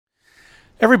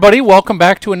Everybody, welcome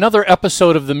back to another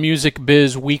episode of the Music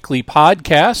Biz Weekly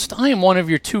Podcast. I am one of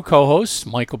your two co-hosts,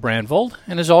 Michael Brandvold,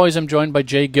 and as always, I'm joined by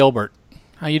Jay Gilbert.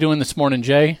 How you doing this morning,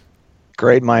 Jay?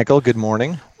 Great, Michael. Good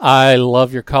morning. I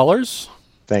love your colors.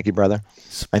 Thank you, brother.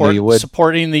 I knew you would.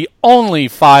 Supporting the only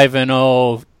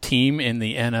 5-0 team in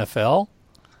the NFL.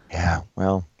 Yeah,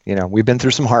 well, we've been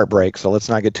through some heartbreak, so let's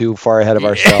not get too far ahead of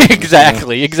ourselves.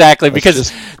 Exactly,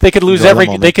 because they could lose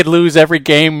every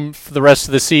game for the rest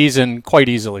of the season quite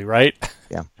easily, right?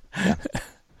 Yeah.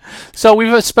 So we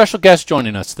have a special guest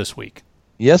joining us this week.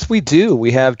 Yes, we do.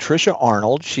 We have Tricia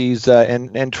Arnold. She's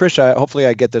and Tricia, hopefully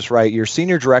I get this right. You're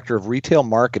Senior Director of Retail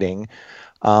Marketing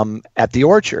at The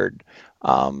Orchard.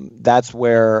 That's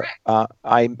where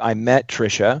I met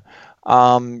Tricia.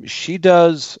 She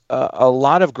does a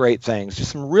lot of great things,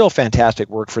 just some real fantastic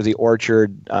work for The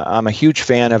Orchard. I'm a huge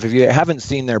fan of. If you haven't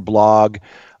seen their blog,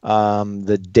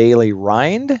 The Daily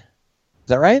Rind, is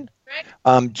that right?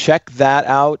 Right. Check that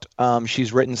out.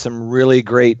 She's written some really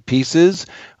great pieces.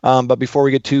 But before we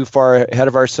get too far ahead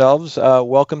of ourselves,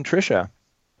 welcome, Tricia.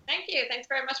 Thank you. Thanks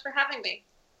very much for having me.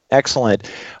 Excellent.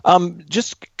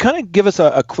 Just kind of give us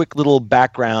a quick little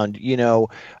background.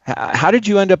 How did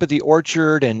you end up at The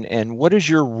Orchard, and what is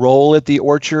your role at The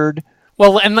Orchard?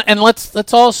 Well, and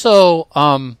let's also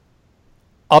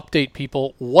update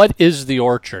people. What is The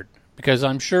Orchard? Because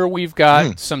I'm sure we've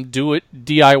got some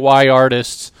DIY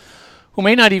artists who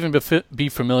may not even be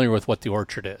familiar with what The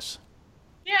Orchard is.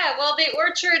 Yeah, well, The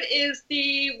Orchard is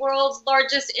the world's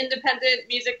largest independent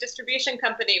music distribution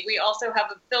company. We also have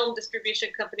a film distribution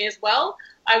company as well.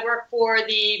 I work for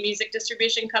the music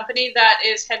distribution company that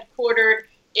is headquartered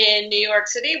in New York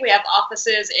City. We have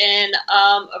offices in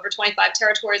over 25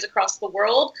 territories across the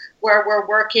world where we're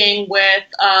working with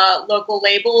local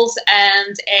labels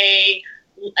and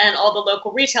all the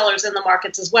local retailers in the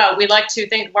markets as well. We like to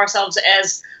think of ourselves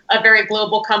as a very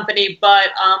global company, but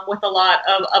with a lot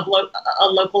of a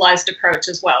localized approach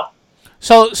as well.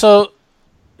 So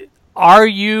are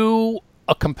you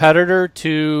a competitor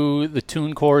to the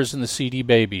TuneCores and the CD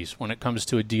Babies when it comes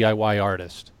to a DIY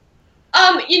artist?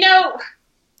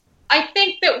 I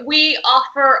think that we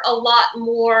offer a lot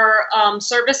more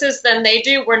services than they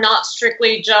do. We're not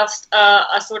strictly just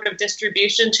a sort of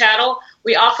distribution channel.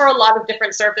 We offer a lot of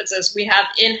different services. We have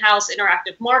in-house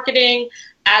interactive marketing,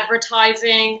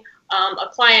 advertising, a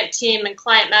client team and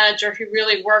client manager who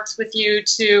really works with you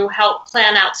to help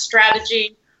plan out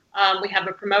strategy. We have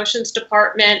a promotions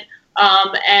department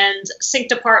and sync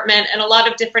department, and a lot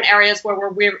of different areas where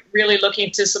we're really looking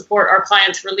to support our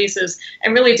clients' releases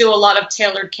and really do a lot of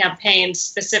tailored campaigns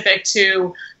specific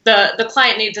to the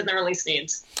client needs and the release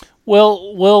needs.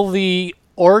 Will the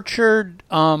Orchard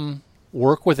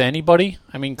work with anybody?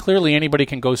 I mean, clearly anybody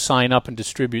can go sign up and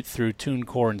distribute through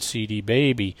TuneCore and CD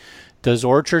Baby. Does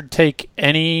Orchard take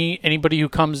anybody who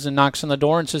comes and knocks on the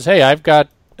door and says, "Hey, I've got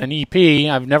an EP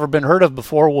I've never been heard of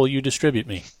before. Will you distribute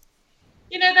me?"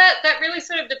 That really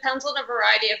sort of depends on a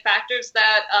variety of factors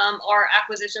that our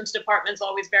acquisitions department is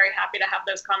always very happy to have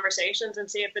those conversations and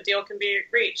see if the deal can be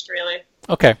reached, really.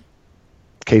 Okay.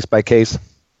 Case by case.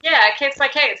 Yeah, case by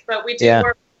case. But we do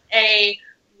work with a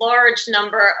large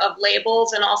number of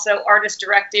labels and also artist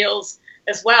direct deals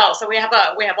as well. So we have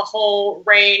a whole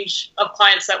range of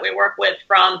clients that we work with,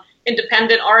 from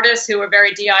independent artists who are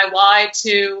very DIY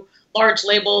to large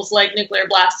labels like Nuclear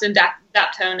Blast and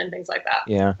Daptone and things like that.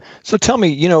 Yeah. So tell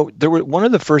me, there were one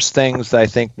of the first things that I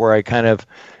think where I kind of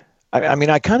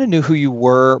knew who you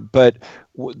were, but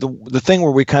the thing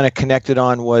where we kind of connected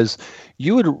on was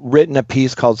you had written a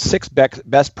piece called 6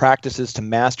 Best Practices to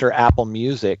Master Apple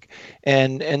Music.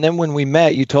 And then when we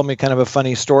met, you told me kind of a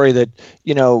funny story that,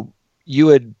 you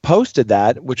had posted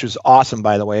that, which was awesome,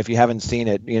 by the way. If you haven't seen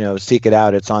it, seek it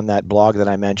out. It's on that blog that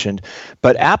I mentioned.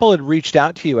 But Apple had reached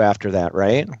out to you after that,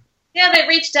 right? Yeah, they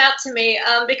reached out to me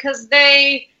because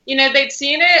they'd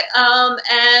seen it,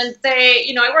 and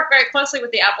I work very closely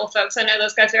with the Apple folks. I know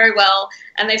those guys very well,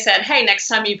 and they said, "Hey, next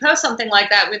time you post something like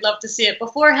that, we'd love to see it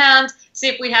beforehand, see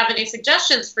if we have any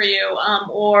suggestions for you,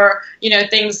 or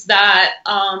things that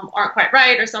aren't quite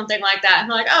right or something like that."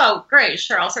 And I'm like, "Oh, great,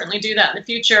 sure, I'll certainly do that in the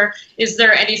future. Is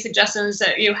there any suggestions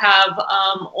that you have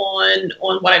on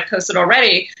what I've posted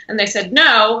already?" And they said,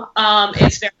 "No,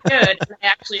 it's very good." And they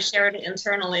actually shared it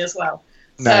internally as well.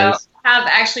 Nice. So I have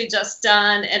actually just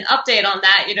done an update on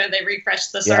that. They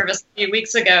refreshed the service a few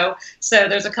weeks ago. So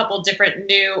there's a couple different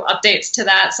new updates to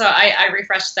that. So I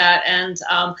refreshed that, and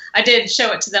I did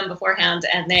show it to them beforehand,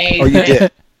 and they... Oh, you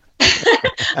did?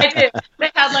 I did. They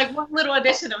had like one little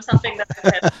addition of something that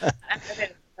I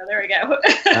did. So there we go.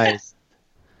 Nice.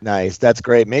 Nice. That's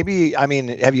great. Maybe, I mean,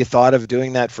 have you thought of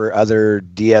doing that for other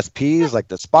DSPs like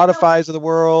the Spotifys of the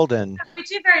world? And we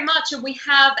do very much, and we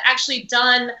have actually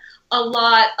done a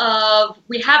lot of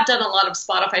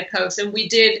Spotify posts, and we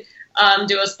did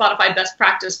do a Spotify best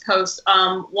practice post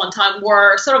one time.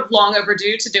 We're sort of long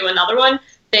overdue to do another one.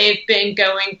 They've been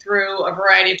going through a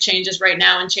variety of changes right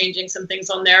now and changing some things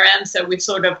on their end. So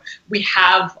we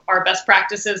have our best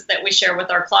practices that we share with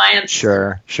our clients.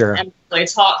 Sure. And really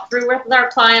talk through with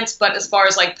our clients. But as far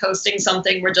as like posting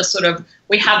something, we're just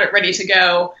we have it ready to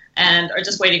go and are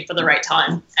just waiting for the right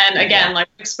time. And again, like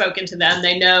we've spoken to them,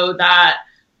 they know that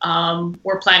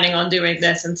we're planning on doing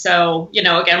this. And so,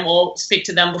 again, we'll speak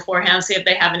to them beforehand, see if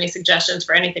they have any suggestions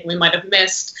for anything we might have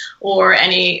missed or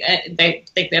they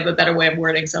think they have a better way of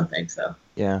wording something. So,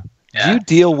 yeah. Do you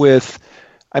deal with,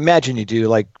 I imagine you do,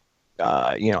 like,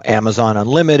 Amazon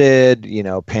Unlimited,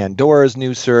 Pandora's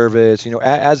new service,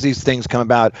 as these things come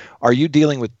about, are you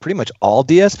dealing with pretty much all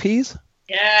DSPs?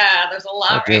 Yeah, there's a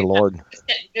lot. Oh, dear Lord. It's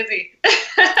getting busy.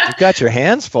 You've got your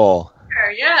hands full.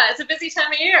 Yeah, it's a busy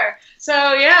time of year. So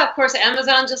yeah, of course,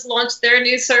 Amazon just launched their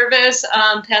new service.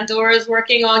 Pandora's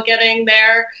working on getting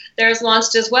theirs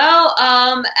launched as well.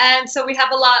 And so we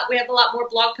have a lot more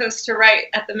blog posts to write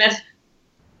at the minute.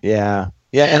 Yeah,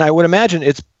 and I would imagine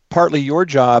it's partly your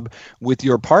job with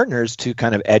your partners to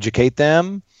kind of educate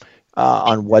them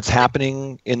on what's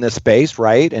happening in the space,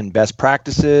 right, and best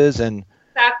practices and.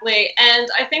 Exactly, and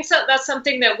I think that's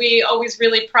something that we always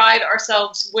really pride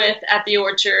ourselves with at the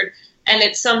Orchard. And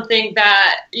it's something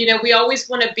that, we always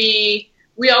want to be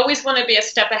a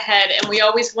step ahead, and we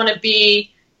always want to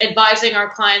be advising our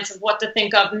clients of what to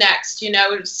think of next,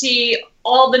 see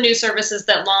all the new services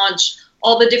that launch,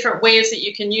 all the different ways that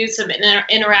you can use them and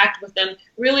interact with them,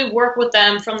 really work with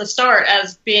them from the start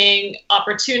as being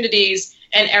opportunities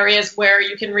and areas where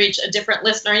you can reach a different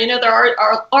listener. There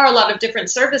are a lot of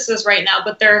different services right now,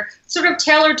 but they're sort of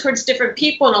tailored towards different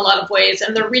people in a lot of ways,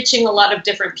 and they're reaching a lot of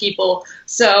different people.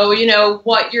 So,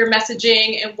 what you're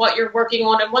messaging and what you're working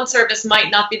on in one service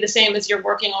might not be the same as you're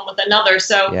working on with another.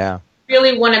 So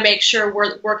really want to make sure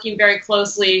we're working very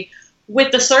closely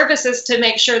with the services to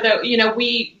make sure that,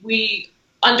 we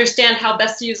understand how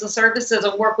best to use the services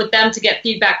and work with them to get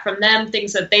feedback from them,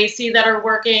 things that they see that are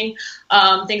working,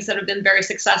 things that have been very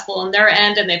successful on their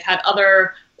end and they've had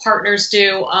other partners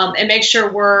do, and make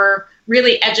sure we're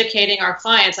really educating our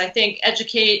clients. I think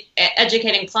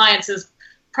educating clients is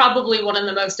probably one of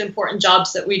the most important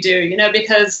jobs that we do,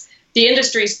 because the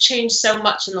industry's changed so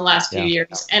much in the last few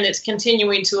years, and it's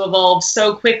continuing to evolve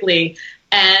so quickly.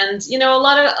 And, a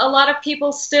lot of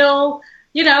people still,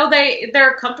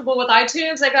 they're comfortable with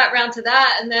iTunes. They got around to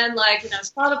that. And then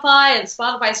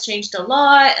Spotify's changed a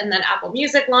lot. And then Apple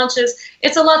Music launches.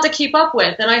 It's a lot to keep up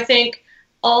with. And I think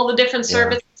all the different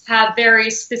services have very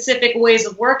specific ways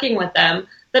of working with them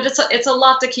that it's a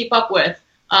lot to keep up with.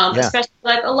 Especially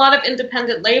like a lot of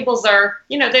independent labels are,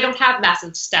 they don't have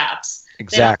massive staffs.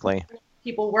 Exactly.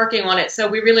 People working on it. So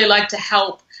we really like to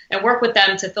help and work with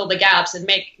them to fill the gaps and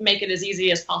make it as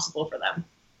easy as possible for them.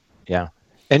 Yeah.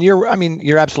 And you're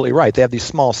absolutely right. They have these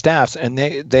small staffs, and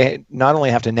they not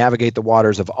only have to navigate the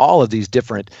waters of all of these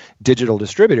different digital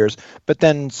distributors, but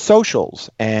then socials,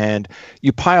 and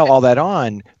you pile all that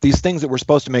on, these things that were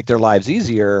supposed to make their lives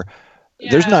easier.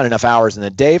 Yeah. There's not enough hours in the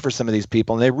day for some of these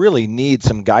people, and they really need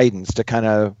some guidance to kind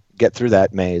of get through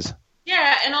that maze.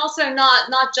 Yeah, and also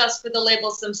not just for the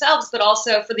labels themselves, but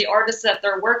also for the artists that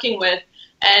they're working with,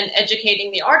 and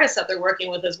educating the artists that they're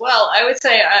working with as well. I would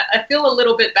say I feel a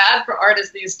little bit bad for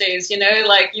artists these days,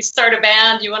 like you start a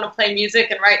band, you want to play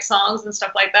music and write songs and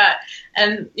stuff like that.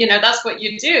 And, that's what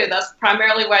you do. That's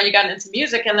primarily why you got into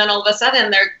music. And then all of a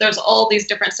sudden there's all these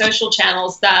different social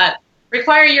channels that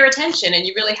require your attention, and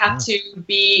you really have to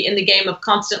be in the game of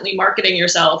constantly marketing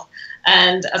yourself.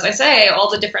 And as I say, all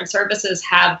the different services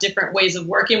have different ways of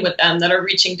working with them that are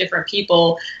reaching different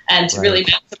people. And to really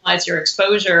maximize your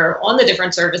exposure on the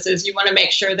different services, you want to make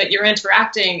sure that you're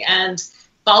interacting and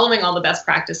following all the best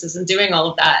practices and doing all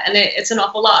of that. And it's an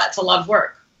awful lot. It's a lot of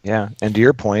work. Yeah. And to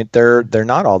your point, they're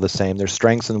not all the same. There's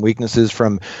strengths and weaknesses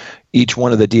from each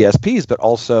one of the DSPs, but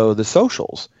also the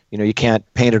socials. You can't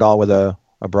paint it all with a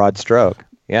broad stroke.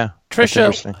 Yeah.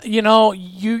 Tricia,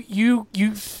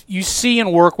 you see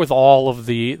and work with all of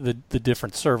the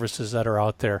different services that are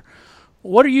out there.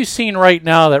 What are you seeing right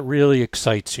now that really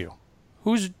excites you?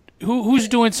 Who's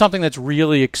doing something that's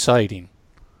really exciting?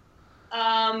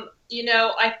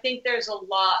 I think there's a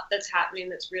lot that's happening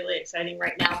that's really exciting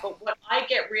right now. But what I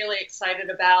get really excited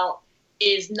about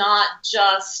is not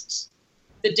just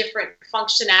the different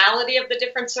functionality of the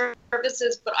different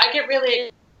services, but I get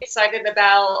really excited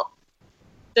about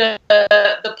the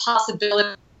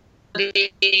possibilities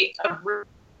of more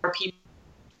people.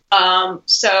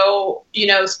 So,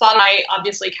 Spotify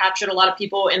obviously captured a lot of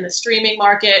people in the streaming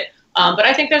market, but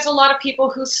I think there's a lot of people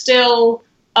who still,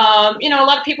 we're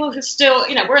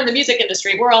in the music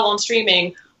industry, we're all on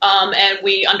streaming, and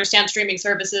we understand streaming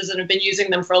services and have been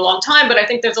using them for a long time, but I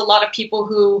think there's a lot of people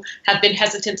who have been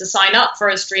hesitant to sign up for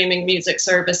a streaming music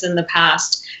service in the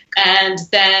past. And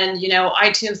then,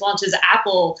 iTunes launches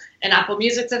Apple, and Apple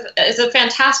Music is a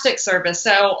fantastic service.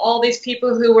 So all these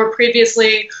people who were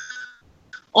previously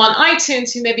on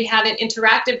iTunes who maybe haven't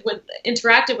interacted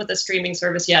with a streaming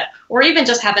service yet, or even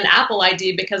just have an Apple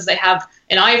ID because they have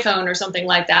an iPhone or something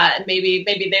like that, and maybe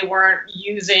they weren't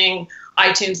using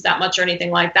iTunes that much or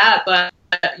anything like that, but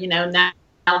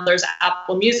now there's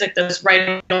Apple Music that's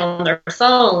right on their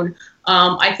phone.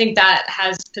 I think that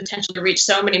has potential to reach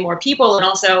so many more people and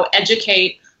also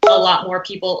educate a lot more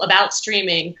people about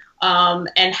streaming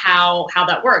and how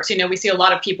that works. We see a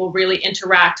lot of people really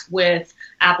interact with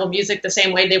Apple Music the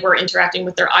same way they were interacting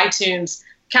with their iTunes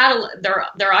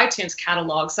their iTunes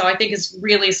catalog. So I think it's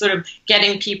really sort of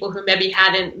getting people who maybe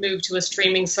hadn't moved to a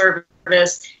streaming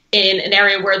service in an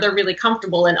area where they're really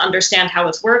comfortable and understand how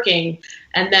it's working.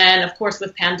 And then, of course,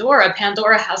 with Pandora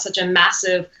has such a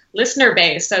massive listener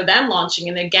base. So them launching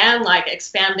and again, like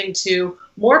expanding to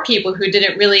more people who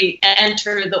didn't really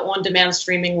enter the on-demand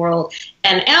streaming world.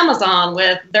 And Amazon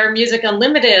with their Music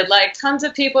Unlimited, like tons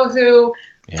of people who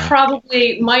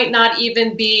probably might not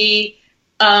even be,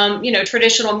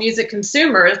 traditional music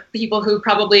consumers, people who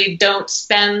probably don't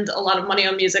spend a lot of money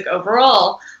on music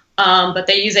overall. But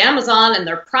they use Amazon and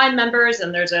they're Prime members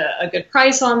and there's a good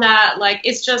price on that. Like,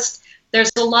 it's just,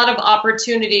 there's a lot of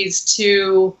opportunities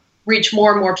to reach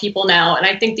more and more people now. And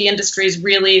I think the industry is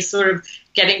really sort of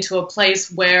getting to a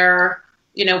place where,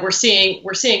 we're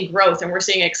seeing growth and we're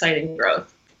seeing exciting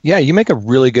growth. Yeah, you make a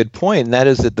really good point, and that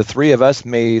is that the three of us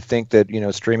may think that,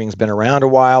 streaming's been around a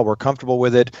while, we're comfortable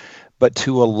with it, but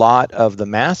to a lot of the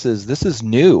masses, this is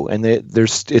new, and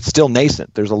it's still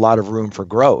nascent. There's a lot of room for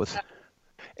growth.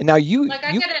 And now I get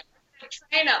a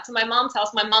train out to my mom's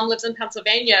house. My mom lives in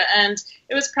Pennsylvania, and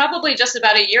it was probably just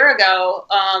about a year ago.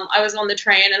 I was on the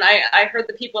train, and I heard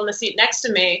the people in the seat next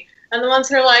to me, and the ones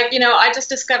who are like, I just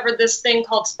discovered this thing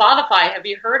called Spotify. Have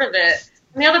you heard of it?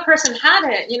 And the other person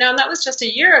hadn't, and that was just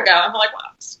a year ago. I'm like,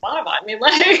 wow, Spotify. I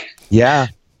mean, yeah.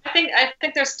 I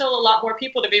think there's still a lot more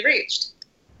people to be reached.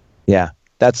 Yeah,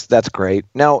 that's great.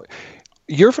 Now,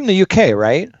 you're from the UK,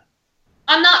 right?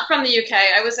 I'm not from the UK.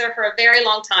 I was there for a very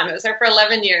long time. I was there for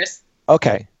 11 years.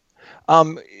 Okay.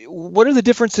 What are the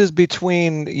differences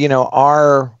between,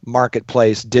 our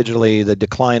marketplace digitally, the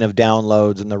decline of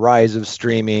downloads and the rise of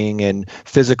streaming and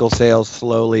physical sales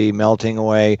slowly melting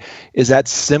away? Is that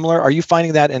similar? Are you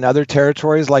finding that in other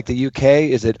territories like the UK?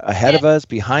 Is it ahead of us,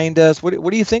 behind us? What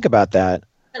do you think about that?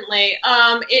 Definitely.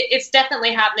 It's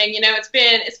definitely happening. It's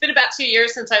been about 2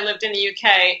 years since I lived in the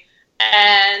UK.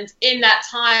 And in that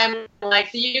time,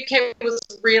 like, the UK was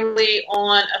really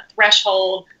on a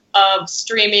threshold of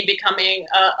streaming becoming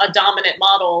a dominant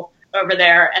model over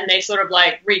there, and they sort of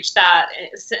like reached that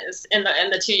in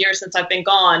the 2 years since I've been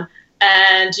gone.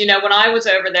 And when I was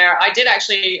over there, I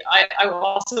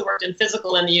also worked in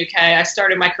physical in the UK. I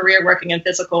started my career working in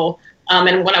physical,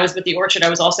 and when I was with the Orchard, I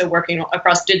was also working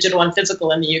across digital and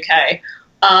physical in the UK.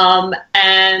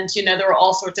 And there were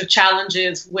all sorts of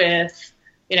challenges with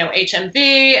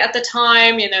HMV at the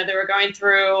time. They were going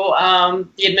through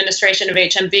the administration of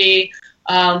HMV.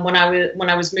 When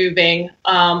I was moving,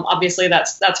 obviously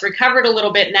that's recovered a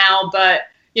little bit now, but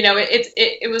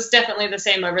it was definitely the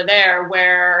same over there,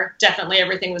 where definitely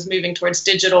everything was moving towards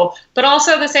digital, but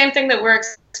also the same thing that we're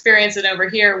experiencing over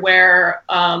here, where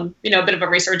a bit of a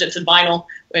resurgence in vinyl,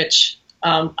 which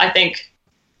I think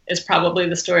is probably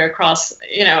the story across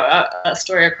a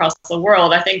story across the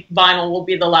world. I think vinyl will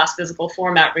be the last physical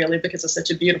format, really, because it's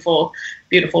such a beautiful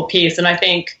piece, and I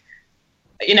think.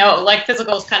 Like,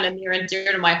 physical is kind of near and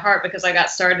dear to my heart because I got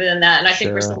started in that. And I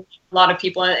think we're seeing a lot of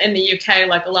people in the UK,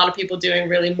 like a lot of people doing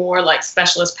really more like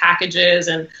specialist packages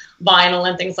and vinyl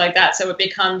and things like that. So it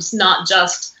becomes not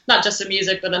just a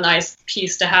music, but a nice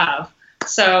piece to have.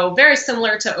 So very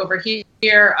similar to over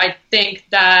here. I think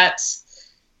that,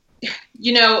 in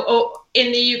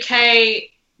the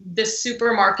UK, the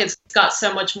supermarkets got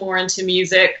so much more into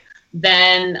music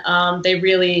than they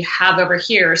really have over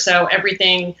here. So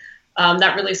everything...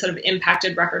 that really sort of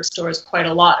impacted record stores quite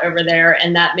a lot over there,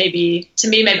 and that maybe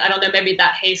I don't know, maybe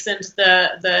that hastened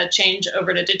the change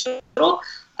over to digital.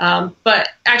 But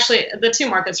actually, the two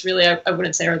markets really, I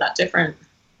wouldn't say are that different.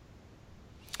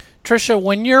 Tricia,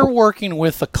 when you're working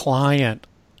with a client,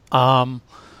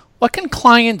 what can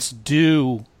clients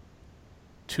do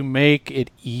to make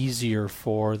it easier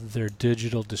for their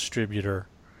digital distributor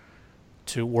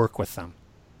to work with them?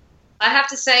 I have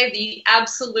to say the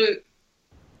absolute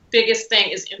biggest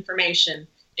thing is information.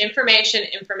 Information.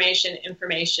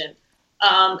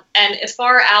 And as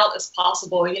far out as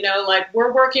possible, like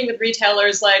we're working with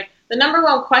retailers, like the number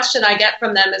one question I get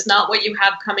from them is not what you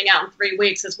have coming out in 3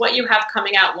 weeks, is what you have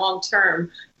coming out long term.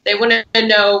 They want to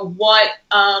know what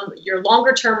your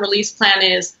longer term release plan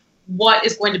is, what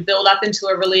is going to build up into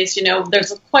a release.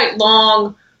 There's a quite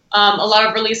long, a lot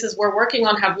of releases we're working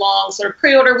on have long sort of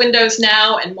pre-order windows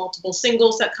now and multiple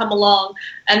singles that come along.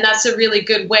 And that's a really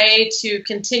good way to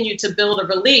continue to build a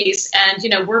release.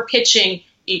 And, we're pitching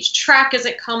each track as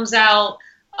it comes out.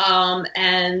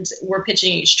 And we're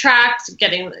pitching each track,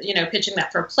 pitching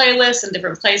that for playlists and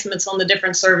different placements on the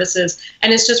different services.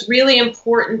 And it's just really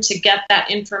important to get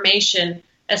that information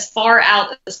as far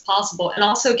out as possible, and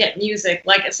also get music.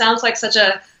 Like, it sounds like such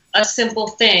a simple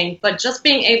thing, but just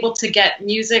being able to get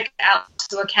music out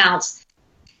to accounts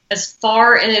as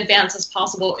far in advance as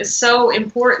possible is so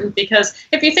important, because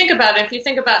if you think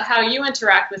about how you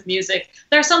interact with music,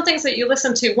 there are some things that you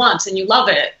listen to once and you love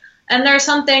it. And there are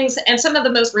some things, and some of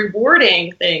the most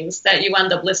rewarding things that you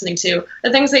end up listening to,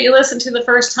 the things that you listen to the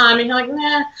first time and you're like,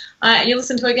 nah, you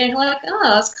listen to it again, you're like, oh,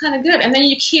 that's kind of good. And then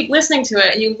you keep listening to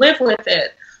it and you live with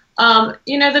it.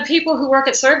 The people who work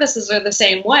at services are the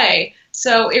same way.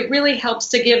 So it really helps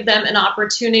to give them an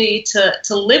opportunity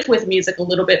to live with music a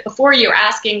little bit before you're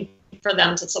asking for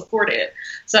them to support it.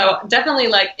 So definitely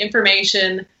like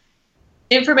information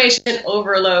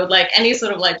overload, like any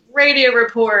sort of like radio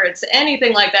reports,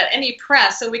 anything like that, any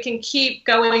press, so we can keep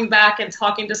going back and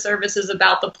talking to services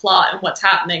about the plot and what's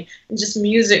happening, and just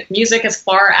music as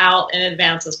far out in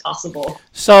advance as possible.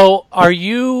 So are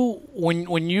you,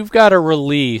 when you've got a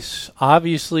release,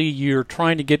 obviously you're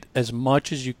trying to get as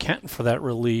much as you can for that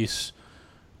release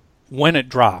when it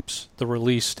drops, the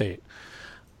release date.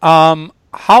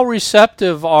 How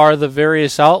receptive are the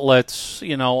various outlets,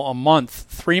 a month,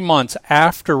 3 months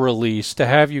after release, to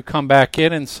have you come back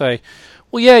in and say,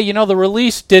 well, yeah, the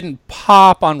release didn't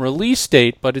pop on release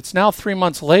date, but it's now 3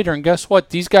 months later, and guess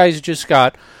what? These guys just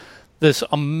got this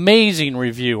amazing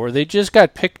review, or they just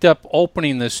got picked up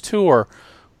opening this tour.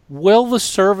 Will the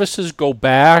services go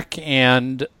back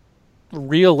and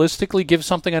realistically give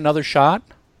something another shot?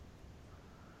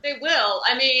 They will.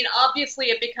 I mean, obviously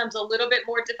it becomes a little bit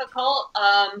more difficult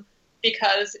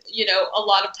because, a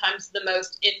lot of times the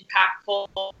most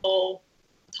impactful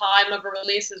time of a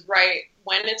release is right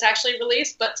when it's actually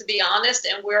released. But to be honest,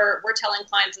 and we're telling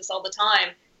clients this all the time,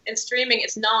 in streaming,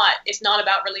 it's not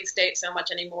about release date so much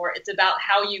anymore. It's about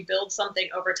how you build something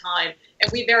over time.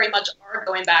 And we very much are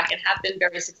going back and have been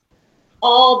very successful.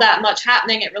 All that much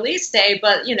happening at release day,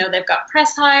 but they've got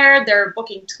press hired, they're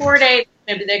booking tour dates,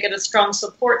 maybe they get a strong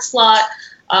support slot,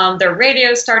 their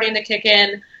radio's starting to kick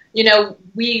in.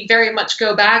 We very much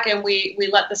go back and we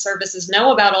let the services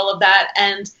know about all of that,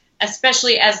 and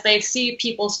especially as they see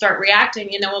people start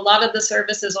reacting, a lot of the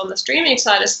services on the streaming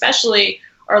side especially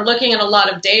are looking at a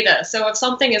lot of data. So if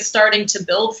something is starting to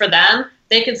build for them,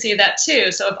 they can see that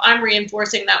too. So if I'm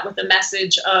reinforcing that with a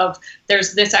message of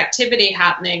there's this activity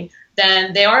happening,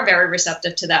 then they are very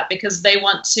receptive to that, because they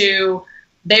want to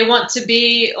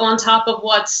be on top of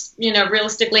what's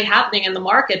realistically happening in the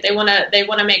market. They want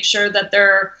to make sure that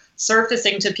they're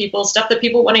surfacing to people stuff that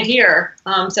people want to hear.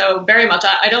 So very much,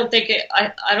 I don't think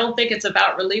it's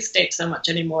about release date so much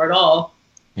anymore at all.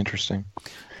 Interesting.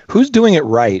 Who's doing it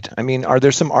right? I mean, are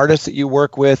there some artists that you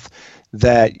work with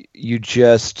that you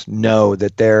just know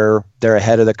that they're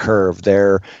ahead of the curve?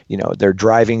 They're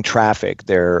driving traffic,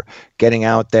 they're getting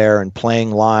out there and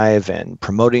playing live and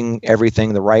promoting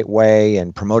everything the right way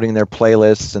and promoting their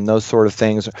playlists and those sort of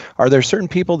things. Are there certain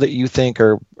people that you think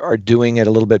are doing it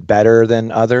a little bit better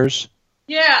than others?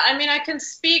 Yeah, I mean, I can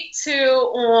speak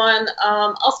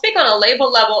I'll speak on a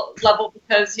label level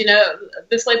because,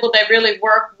 this label, they really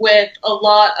work with a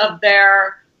lot of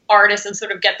their artists and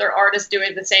sort of get their artists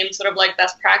doing the same sort of like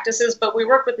best practices. But we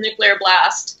work with Nuclear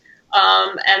Blast,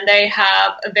 and they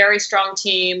have a very strong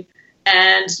team.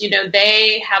 And,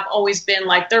 they have always been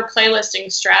like their playlisting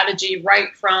strategy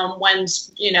right from when,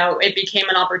 it became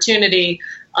an opportunity.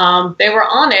 They were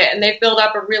on it, and they've built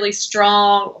up a really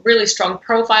strong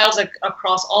profiles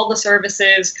across all the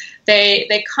services.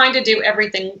 They kind of do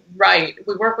everything right.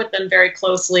 We work with them very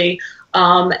closely,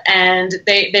 and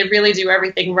they really do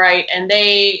everything right. And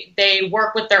they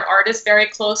work with their artists very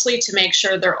closely to make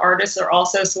sure their artists are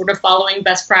also sort of following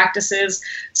best practices.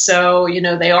 So,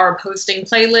 they are posting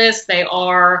playlists. They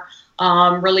are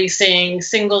releasing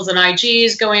singles and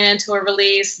IGs going into a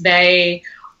release. They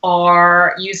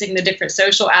are using the different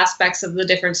social aspects of the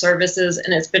different services,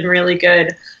 and it's been really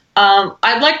good.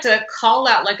 I'd like to call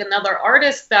out like another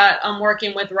artist that I'm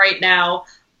working with right now,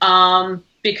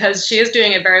 because she is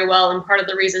doing it very well. And part of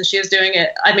the reason she is doing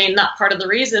it, I mean, not part of the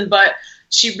reason, but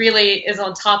she really is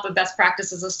on top of best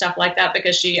practices and stuff like that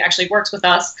because she actually works with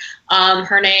us.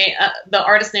 Her name, the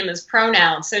artist name is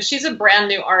Pronoun. So she's a brand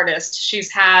new artist.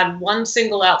 She's had one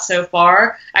single out so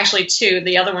far, actually two.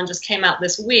 The other one just came out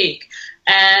this week.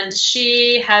 And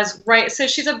she has, so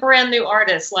she's a brand new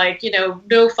artist, like,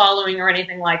 no following or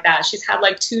anything like that. She's had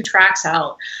like 2 tracks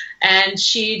out. And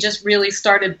she just really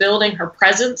started building her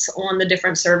presence on the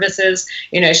different services.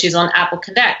 She's on Apple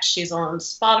Connect. She's on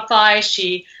Spotify.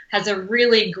 She has a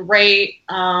really great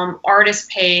artist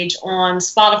page on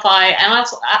Spotify and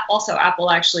also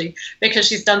Apple, actually, because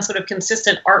she's done sort of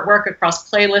consistent artwork across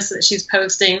playlists that she's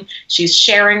posting. She's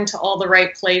sharing to all the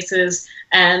right places.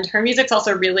 And her music's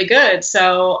also really good.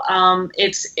 So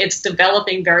it's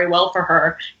developing very well for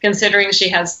her, considering she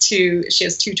has two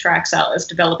tracks out. It's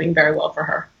developing very well for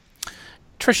her.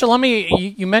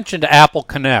 Tricia, you mentioned Apple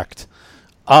Connect.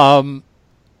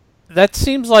 That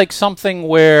seems like something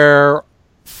where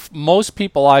most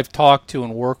people I've talked to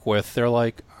and work with, they're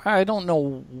like, I don't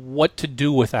know what to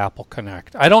do with Apple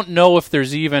Connect. I don't know if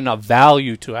there's even a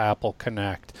value to Apple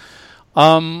Connect.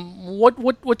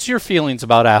 What's your feelings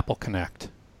about Apple Connect?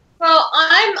 Well,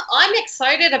 I'm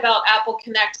excited about Apple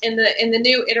Connect in the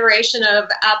new iteration of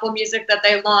Apple Music that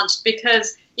they launched,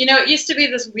 because it used to be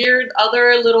this weird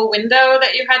other little window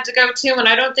that you had to go to, and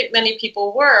I don't think many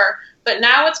people were. But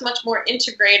now it's much more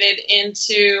integrated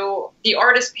into the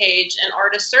artist page and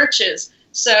artist searches.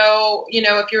 So,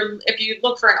 if you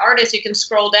look for an artist, you can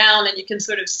scroll down and you can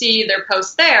sort of see their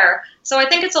post there. So I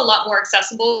think it's a lot more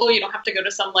accessible. You don't have to go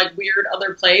to some like weird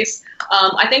other place.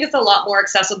 I think it's a lot more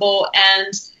accessible.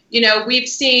 And, we've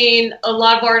seen a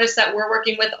lot of artists that we're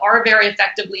working with are very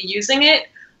effectively using it.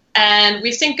 And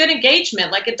we've seen good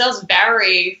engagement. Like, it does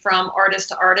vary from artist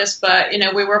to artist, but,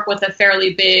 we work with a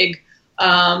fairly big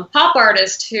pop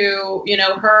artist who,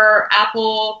 her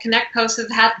Apple Connect posts have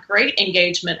had great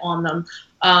engagement on them,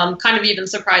 kind of even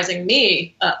surprising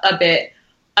me a bit.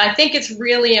 I think it's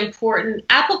really important.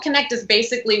 Apple Connect is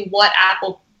basically what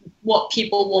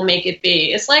people will make it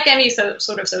be. It's like any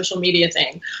sort of social media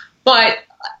thing. But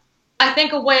I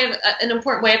think an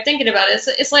important way of thinking about it is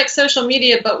it's like social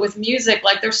media, but with music.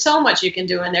 Like, there's so much you can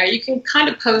do in there. You can kind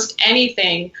of post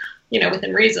anything,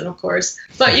 within reason, of course,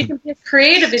 but you can be as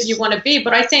creative as you want to be.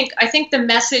 But I think the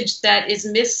message that is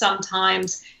missed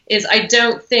sometimes is I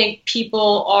don't think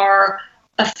people are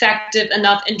effective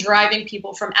enough in driving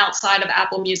people from outside of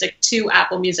Apple Music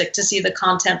to see the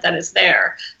content that is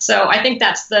there. So I think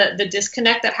that's the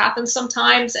disconnect that happens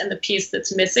sometimes and the piece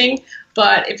that's missing.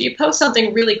 But if you post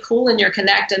something really cool in your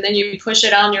Connect and then you push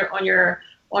it on your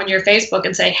Facebook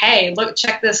and say, hey, look,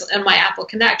 check this in my Apple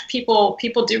Connect, people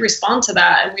do respond to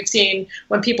that. And we've seen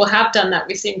when people have done that,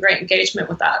 we've seen great engagement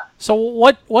with that. So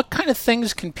what kind of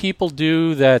things can people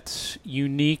do that's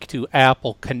unique to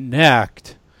Apple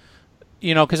Connect?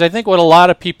 Because I think what a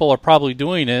lot of people are probably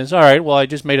doing is, all right, well, I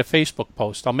just made a Facebook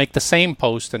post. I'll make the same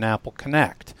post in Apple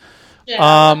Connect.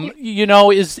 Yeah.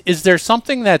 Is there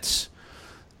something that's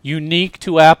unique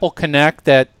to Apple Connect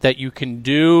that you can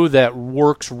do that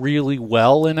works really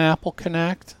well in Apple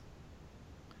Connect?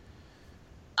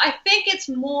 I think it's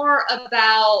more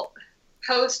about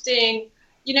posting.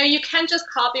 You can just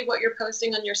copy what you're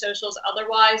posting on your socials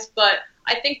otherwise, but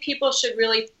I think people should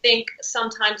really think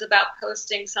sometimes about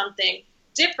posting something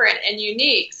different and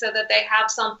unique so that they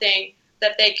have something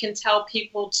that they can tell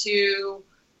people to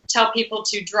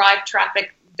drive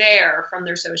traffic there from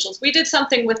their socials. We did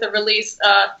something with a release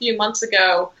a few months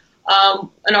ago,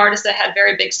 an artist that had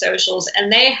very big socials,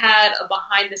 and they had a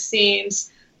behind the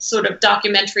scenes sort of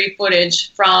documentary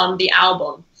footage from the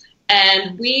album.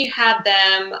 And we had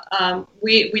them,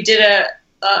 we did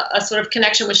a sort of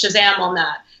connection with Shazam on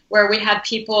that, where we had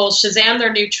people Shazam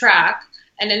their new track,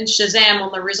 and in Shazam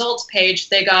on the results page,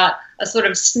 they got a sort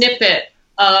of snippet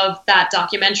of that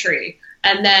documentary.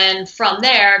 And then from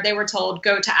there, they were told,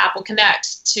 go to Apple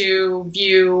Connect to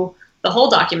view the whole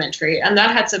documentary. And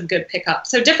that had some good pickup.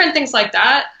 So different things like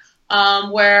that,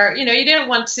 where, you didn't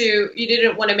want to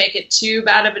make it too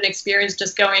bad of an experience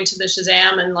just going to the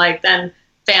Shazam and like then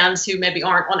fans who maybe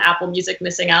aren't on Apple Music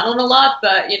missing out on a lot.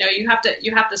 But, you have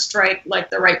to strike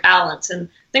like the right balance, and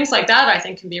things like that I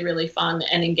think can be really fun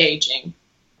and engaging.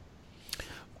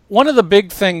 One of the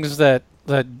big things that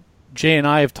Jay and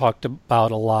I have talked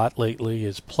about a lot lately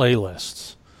is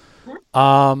playlists.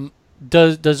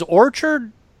 Does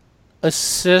Orchard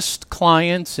assist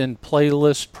clients in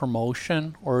playlist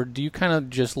promotion, or do you kind of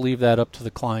just leave that up to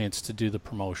the clients to do the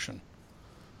promotion?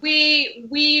 We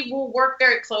will work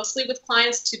very closely with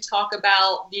clients to talk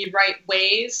about the right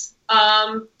ways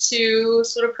to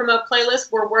sort of promote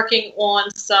playlists. We're working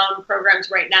on some programs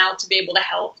right now to be able to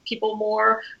help people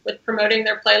more with promoting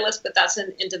their playlists, but that's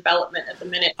in development at the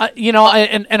minute.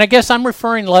 And I guess I'm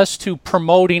referring less to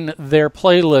promoting their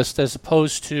playlist as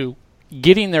opposed to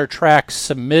getting their tracks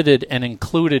submitted and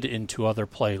included into other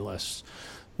playlists.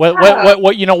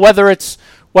 Whether it's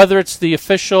the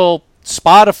official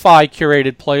Spotify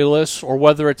curated playlists or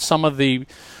whether it's some of the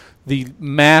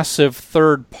massive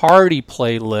third-party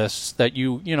playlists that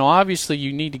obviously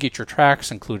you need to get your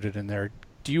tracks included in there.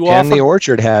 Do you and the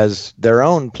Orchard has their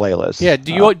own playlist. Yeah.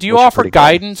 Do you offer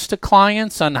guidance to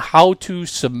clients on how to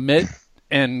submit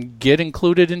and get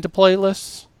included into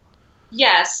playlists?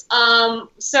 Yes.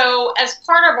 So as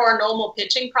part of our normal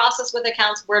pitching process with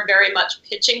accounts, we're very much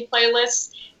pitching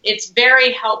playlists. It's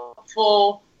very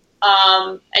helpful.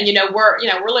 And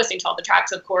we're listening to all the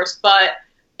tracks, of course, but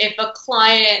if a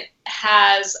client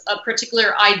has a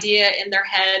particular idea in their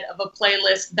head of a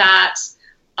playlist that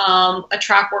a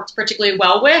track works particularly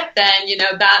well with, then,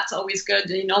 that's always good.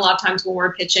 A lot of times when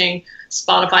we're pitching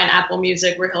Spotify and Apple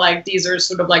Music, we're like, these are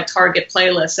sort of like target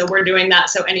playlists. So we're doing that.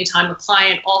 So anytime a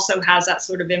client also has that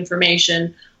sort of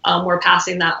information, we're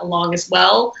passing that along as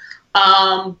well.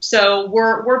 So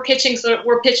we're pitching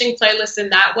playlists in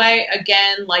that way.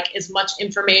 Again, like as much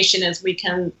information as we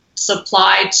can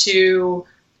supply to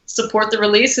support the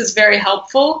release is very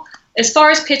helpful. As far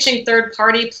as pitching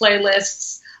third-party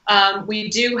playlists, we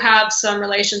do have some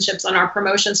relationships on our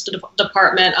promotions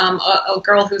department, a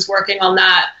girl who's working on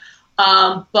that.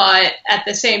 But at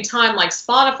the same time, like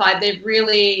Spotify,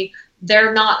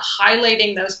 they're not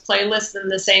highlighting those playlists in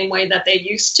the same way that they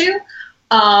used to.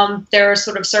 They're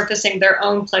sort of surfacing their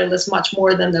own playlists much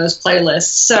more than those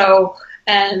playlists. So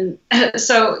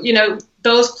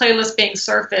those playlists being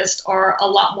surfaced are a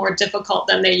lot more difficult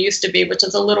than they used to be, which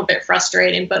is a little bit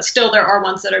frustrating. But still, there are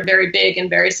ones that are very big and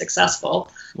very successful.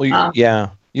 Well,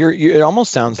 it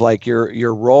almost sounds like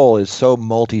your role is so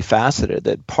multifaceted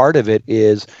that part of it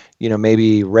is,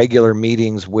 maybe regular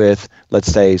meetings with,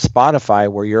 let's say,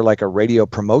 Spotify, where you're like a radio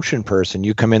promotion person.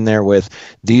 You come in there with,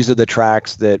 these are the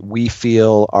tracks that we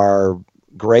feel are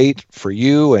great for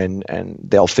you, and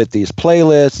they'll fit these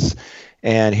playlists.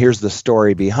 And here's the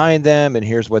story behind them, and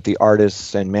here's what the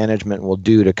artists and management will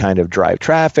do to kind of drive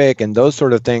traffic and those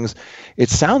sort of things.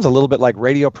 It sounds a little bit like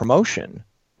radio promotion.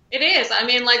 It is. I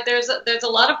mean, like there's a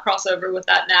lot of crossover with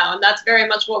that now, and that's very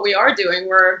much what we are doing.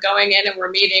 We're going in and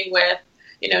we're meeting with,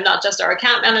 not just our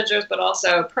account managers, but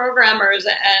also programmers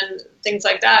and things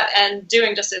like that, and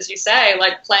doing just as you say,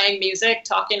 like playing music,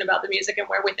 talking about the music and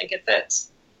where we think it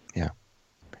fits. Yeah.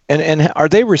 And are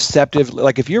they receptive?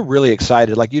 Like if you're really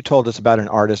excited, like you told us about an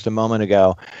artist a moment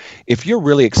ago, if you're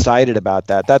really excited about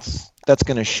that, that's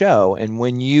going to show. And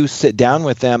when you sit down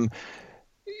with them,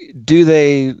 do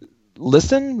they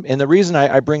listen? And the reason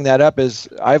I bring that up is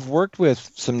I've worked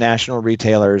with some national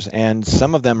retailers, and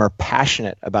some of them are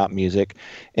passionate about music,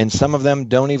 and some of them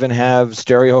don't even have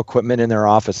stereo equipment in their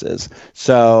offices.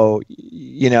 So,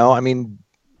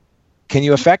 can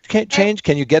you affect change?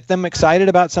 Can you get them excited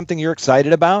about something you're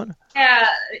excited about? Yeah,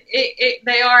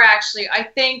 they are actually. I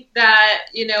think that,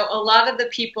 a lot of the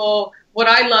people, what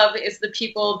I love is the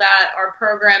people that are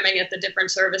programming at the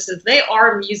different services. They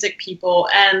are music people.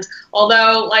 And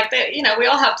although we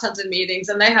all have tons of meetings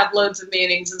and they have loads of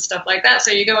meetings and stuff like that.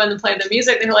 So you go in and play the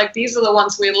music. They're like, these are the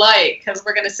ones we like because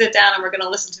we're going to sit down and we're going to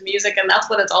listen to music. And that's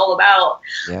what it's all about.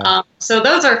 Yeah. So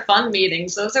those are fun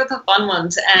meetings. Those are the fun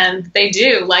ones. And they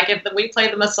do. Like if we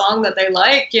play them a song that they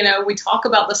like, we talk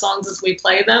about the songs as we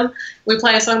play them. We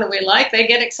play a song that we like. They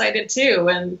get excited too.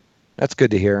 And that's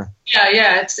good to hear.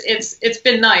 Yeah, it's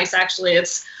been nice actually.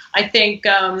 I think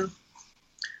with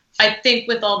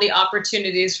all the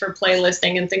opportunities for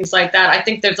playlisting and things like that, I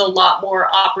think there's a lot more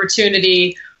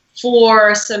opportunity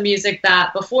for some music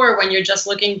that before, when you're just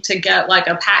looking to get like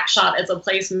a pack shot as a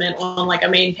placement on like a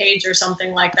main page or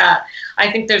something like that,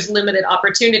 I think there's limited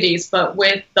opportunities. But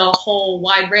with the whole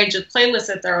wide range of playlists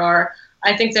that there are,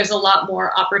 I think there's a lot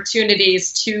more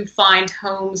opportunities to find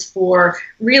homes for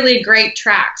really great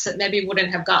tracks that maybe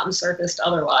wouldn't have gotten surfaced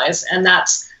otherwise, and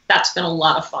that's been a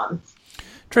lot of fun.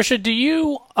 Tricia, do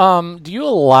you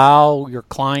allow your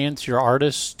clients, your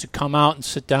artists, to come out and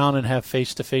sit down and have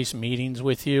face-to-face meetings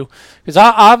with you? Because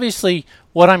obviously,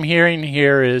 what I'm hearing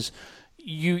here is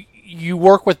you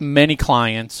work with many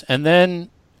clients, and then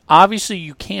obviously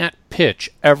you can't pitch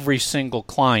every single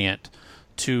client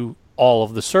to all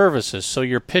of the services. So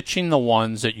you're pitching the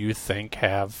ones that you think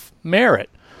have merit.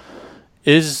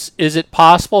 Is it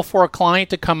possible for a client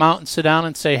to come out and sit down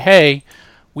and say, hey,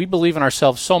 we believe in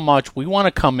ourselves so much, we want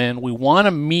to come in, we want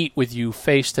to meet with you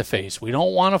face to face. We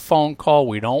don't want a phone call,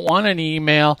 we don't want an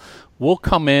email. We'll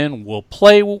come in, we'll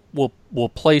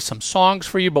play some songs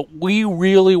for you, but we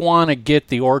really want to get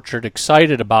the Orchard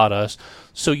excited about us.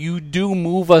 So you do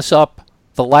move us up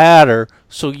the ladder,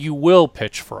 so you will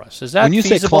pitch for us. Is that when you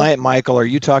feasible? say client, Michael, are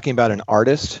you talking about an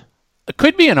artist? It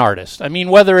could be an artist. I mean,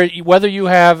 whether you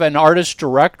have an artist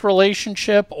direct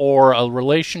relationship or a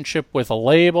relationship with a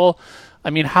label. I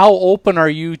mean, how open are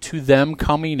you to them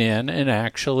coming in and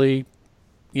actually,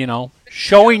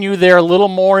 showing you they're a little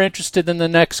more interested than the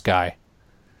next guy?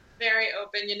 Very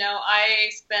open. I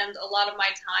spend a lot of my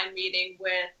time meeting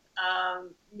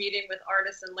with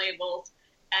artists and labels,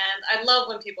 and I love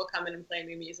when people come in and play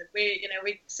new music.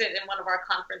 We sit in one of our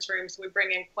conference rooms. We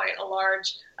bring in quite a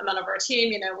large amount of our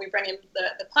team. We bring in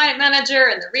the client manager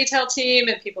and the retail team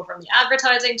and people from the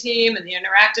advertising team and the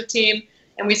interactive team.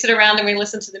 And we sit around and we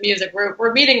listen to the music.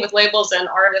 We're meeting with labels and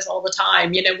artists all the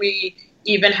time. We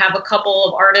even have a couple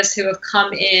of artists who have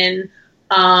come in,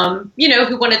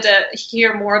 who wanted to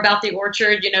hear more about the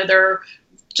Orchard. They're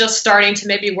just starting to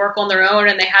maybe work on their own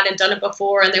and they hadn't done it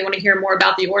before and they want to hear more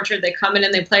about the Orchard. They come in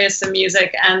and they play us some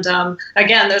music. And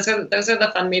again, those are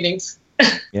the fun meetings.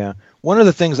 Yeah. One of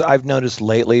the things I've noticed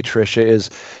lately, Tricia, is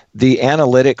the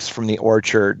analytics from the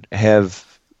Orchard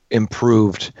have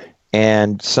improved.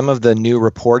 And some of the new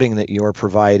reporting that you're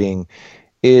providing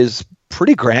is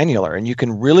pretty granular, and you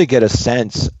can really get a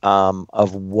sense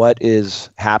of what is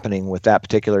happening with that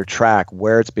particular track,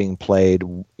 where it's being played,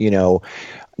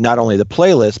 not only the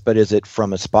playlist, but is it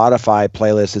from a Spotify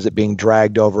playlist? Is it being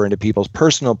dragged over into people's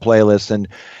personal playlists? And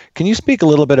can you speak a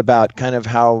little bit about kind of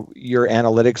how your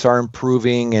analytics are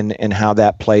improving and how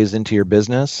that plays into your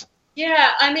business?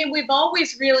 Yeah, I mean, we've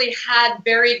always really had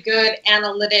very good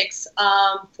analytics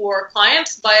for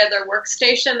clients via their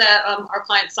workstation that our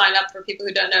clients sign up. For people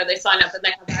who don't know, they sign up and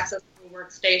they have access to a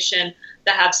workstation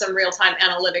that have some real-time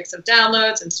analytics of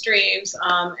downloads and streams,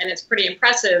 and it's pretty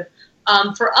impressive.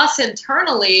 For us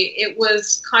internally, it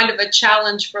was kind of a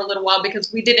challenge for a little while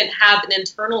because we didn't have an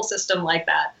internal system like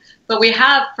that. But we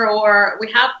have for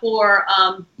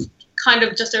kind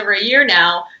of just over a year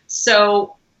now.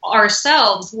 So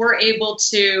ourselves, we're able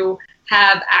to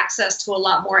have access to a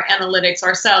lot more analytics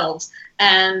ourselves.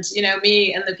 And,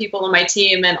 me and the people on my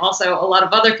team and also a lot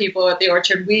of other people at the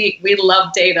Orchard, we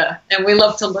love data and we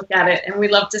love to look at it and we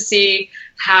love to see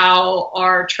how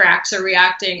our tracks are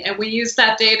reacting. And we use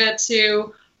that data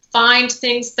to find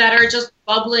things that are just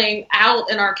bubbling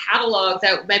out in our catalog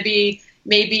that maybe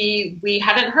we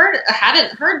hadn't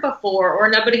heard before or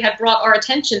nobody had brought our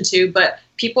attention to, but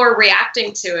people are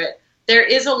reacting to it. There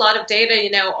is a lot of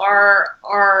data,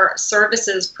 our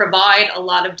services provide a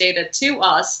lot of data to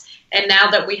us. And now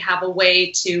that we have a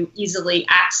way to easily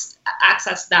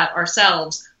access that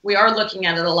ourselves, we are looking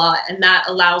at it a lot. And that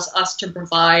allows us to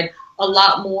provide a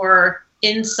lot more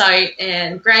insight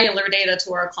and granular data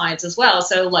to our clients as well.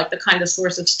 So like the kind of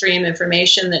source of stream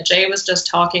information that Jay was just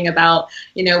talking about,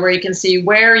 where you can see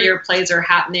where your plays are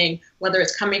happening, whether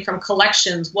it's coming from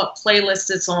collections, what playlist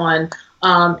it's on,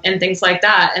 and things like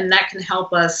that. And that can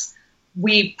help us.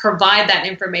 We provide that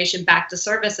information back to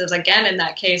services, again, in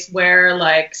that case where,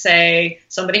 like, say,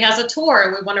 somebody has a tour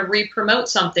and we want to re-promote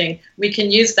something, we can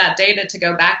use that data to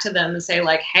go back to them and say,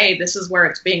 like, hey, this is where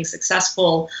it's being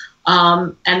successful.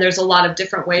 And there's a lot of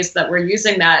different ways that we're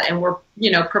using that, and we're,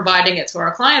 providing it to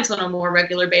our clients on a more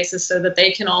regular basis so that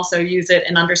they can also use it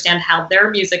and understand how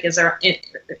their music is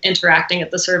interacting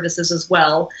at the services as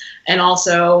well. And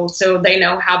also so they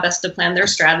know how best to plan their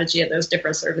strategy at those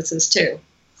different services too.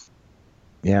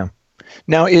 Yeah.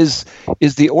 Now, is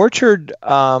the Orchard,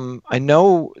 I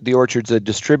know the Orchard's a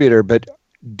distributor, but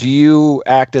do you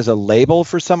act as a label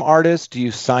for some artists? Do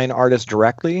you sign artists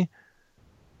directly?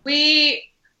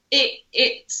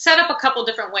 It set up a couple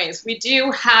different ways. We do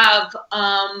have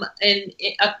an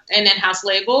in-house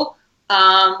label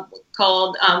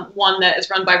called one that is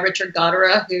run by Richard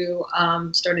Goddera, who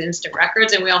started Instant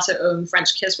Records, and we also own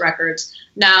French Kiss Records.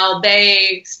 Now,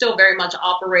 they still very much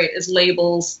operate as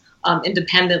labels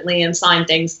independently and sign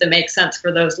things that make sense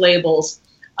for those labels.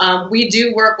 We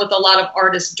do work with a lot of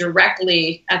artists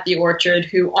directly at the Orchard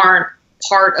who aren't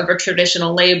part of a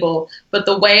traditional label, but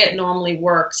the way it normally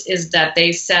works is that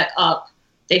they set up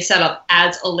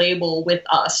as a label with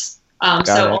us.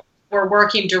 So we're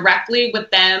working directly with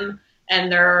them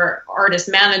and their artist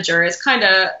manager. Is kind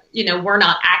of, we're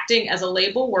not acting as a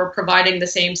label. We're providing the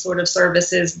same sort of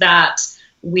services that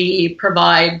we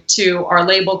provide to our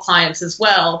label clients as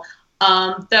well.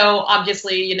 Though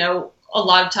obviously, a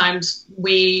lot of times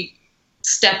we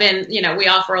step in, we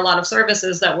offer a lot of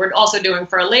services that we're also doing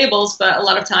for our labels, but a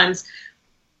lot of times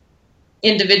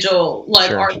individual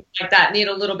artists like that need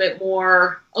a little bit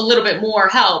more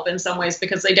help in some ways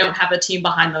because they don't have a team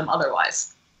behind them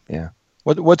otherwise. Yeah.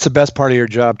 What's the best part of your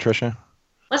job, Tricia?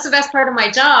 What's the best part of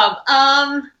my job?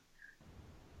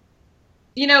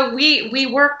 We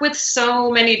work with so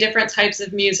many different types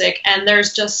of music, and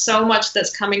there's just so much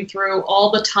that's coming through all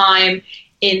the time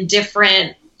in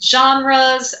different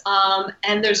genres,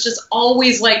 and there's just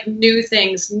always new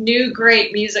things, new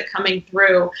great music coming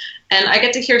through, and I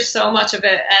get to hear so much of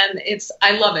it, and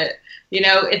I love it.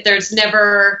 It's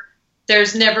never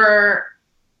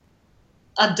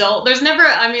a dull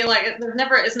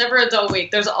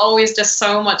week. There's always just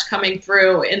so much coming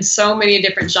through in so many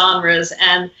different genres,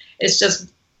 and it's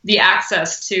just the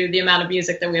access to the amount of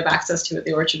music that we have access to at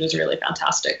the Orchard is really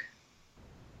fantastic.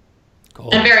 Cool.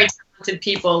 And very talented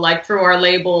people, through our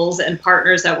labels and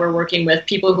partners that we're working with,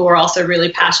 people who are also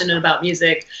really passionate about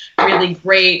music, really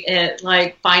great at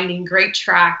finding great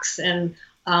tracks, and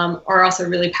are also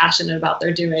really passionate about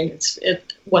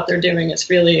what they're doing.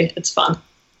 It's fun.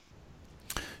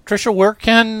 Tricia, where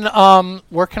can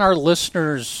our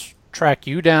listeners track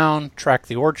you down, track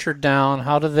the Orchard down?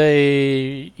 How do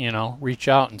they, reach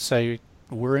out and say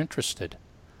we're interested?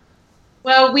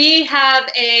 Well, we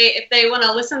have if they want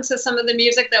to listen to some of the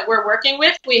music that we're working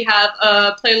with, we have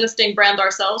a playlisting brand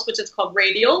ourselves, which is called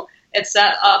Radial. It's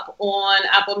set up on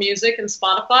Apple Music and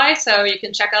Spotify, so you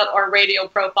can check out our Radial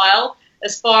profile.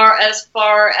 As far as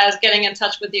getting in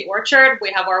touch with the Orchard,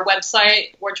 we have our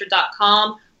website,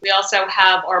 orchard.com. We also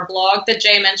have our blog that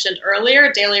Jay mentioned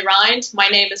earlier, Daily Rind. My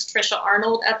name is Tricia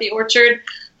Arnold at the Orchard.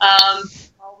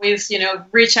 Always,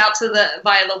 reach out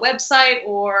via the website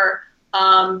or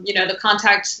the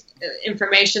contact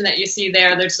information that you see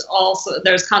there. There's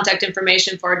contact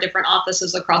information for our different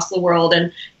offices across the world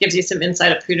and gives you some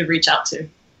insight of who to reach out to.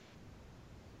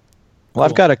 Well,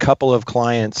 I've got a couple of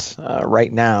clients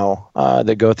right now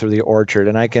that go through the Orchard,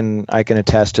 and I can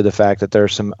attest to the fact that there are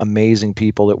some amazing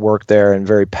people that work there and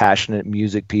very passionate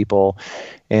music people.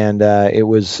 And it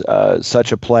was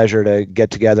such a pleasure to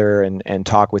get together and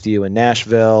talk with you in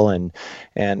Nashville and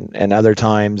other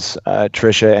times,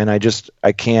 Tricia. And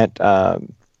I can't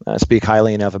speak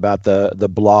highly enough about the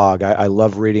blog. I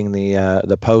love reading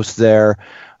the posts there.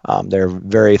 They're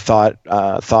very thought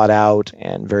out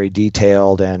and very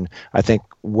detailed, and I think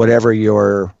whatever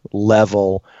your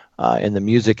level in the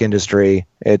music industry,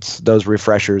 those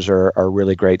refreshers are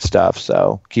really great stuff.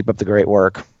 So keep up the great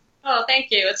work. Oh, thank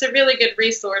you. It's a really good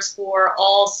resource for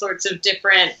all sorts of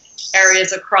different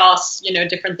areas across,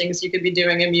 different things you could be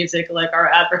doing in music. Like our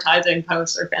advertising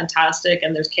posts are fantastic,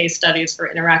 and there's case studies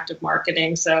for interactive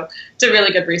marketing. So it's a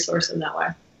really good resource in that way.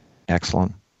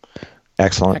 Excellent.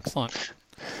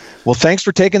 Well, thanks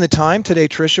for taking the time today,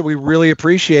 Tricia. We really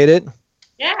appreciate it.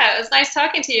 Yeah, it was nice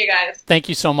talking to you guys. Thank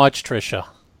you so much, Tricia.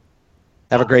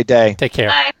 Have a great day. Take care.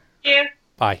 Bye. Thank you.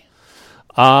 Bye.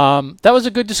 That was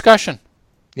a good discussion.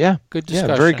 Yeah. Good discussion.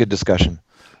 Yeah, very good discussion.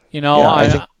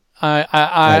 I'm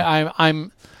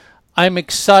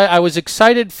excited. I was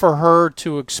excited for her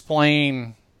to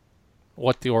explain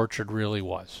what the Orchard really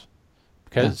was,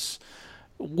 because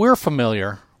we're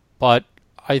familiar, but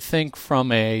I think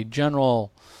from a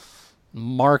general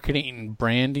marketing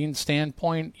branding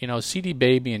standpoint, CD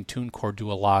Baby and TuneCore do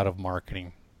a lot of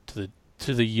marketing to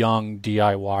the young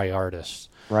DIY artists.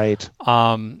 Right.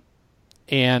 And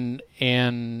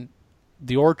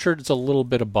the Orchard's a little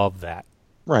bit above that.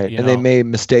 Right. And they may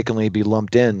mistakenly be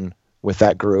lumped in with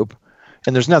that group.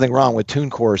 And there's nothing wrong with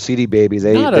TuneCore or CD Baby.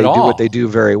 They do what they do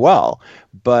very well.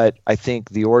 But I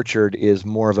think the Orchard is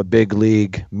more of a big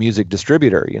league music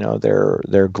distributor.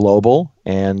 They're global,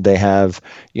 and they have,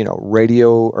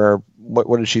 radio, or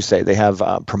what did she say? They have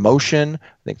promotion.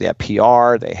 I think they have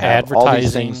PR. They have advertising. All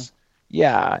these things.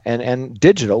 Yeah, and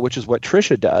digital, which is what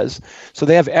Tricia does. So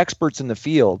they have experts in the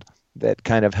field that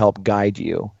kind of help guide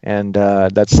you. And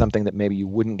that's something that maybe you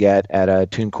wouldn't get at a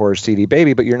TuneCore CD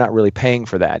Baby, but you're not really paying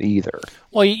for that either.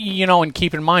 Well, and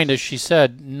keep in mind, as she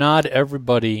said, not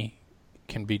everybody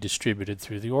can be distributed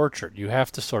through the Orchard. You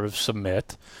have to sort of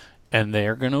submit, and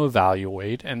they're going to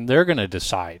evaluate, and they're going to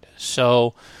decide.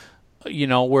 So,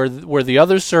 where the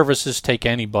other services take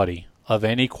anybody of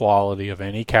any quality, of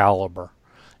any caliber,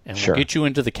 and will get you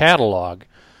into the catalog,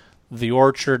 the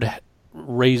Orchard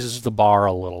raises the bar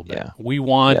a little bit. Yeah. We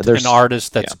want an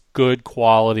artist that's good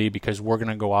quality, because we're going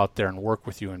to go out there and work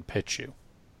with you and pitch you.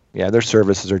 Yeah, their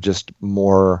services are just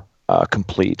more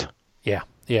complete. Yeah.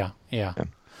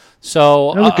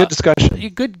 So good discussion.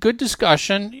 Good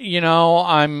discussion.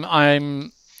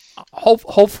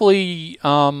 hopefully,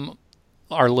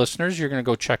 our listeners, you're going to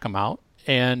go check them out.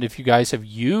 And if you guys have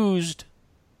used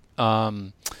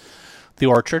the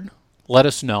Orchard, let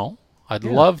us know. I'd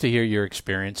love to hear your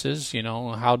experiences.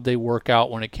 How'd they work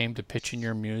out when it came to pitching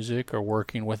your music or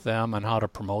working with them and how to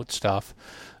promote stuff?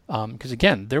 Because,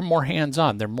 again, they're more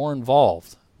hands-on. They're more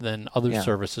involved than other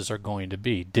services are going to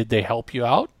be. Did they help you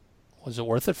out? Was it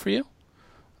worth it for you?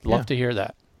 I'd love to hear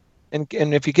that. And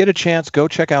if you get a chance, go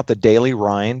check out the Daily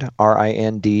Rind,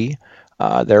 R-I-N-D,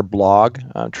 their blog.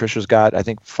 Tricia's got, I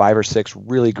think, 5 or 6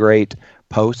 really great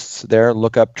posts there.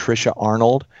 Look up Tricia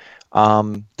Arnold.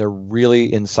 They're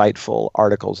really insightful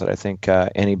articles that I think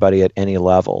anybody at any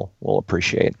level will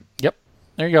appreciate. Yep.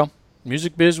 There you go.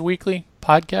 Music Biz Weekly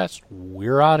podcast.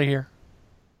 We're out of here.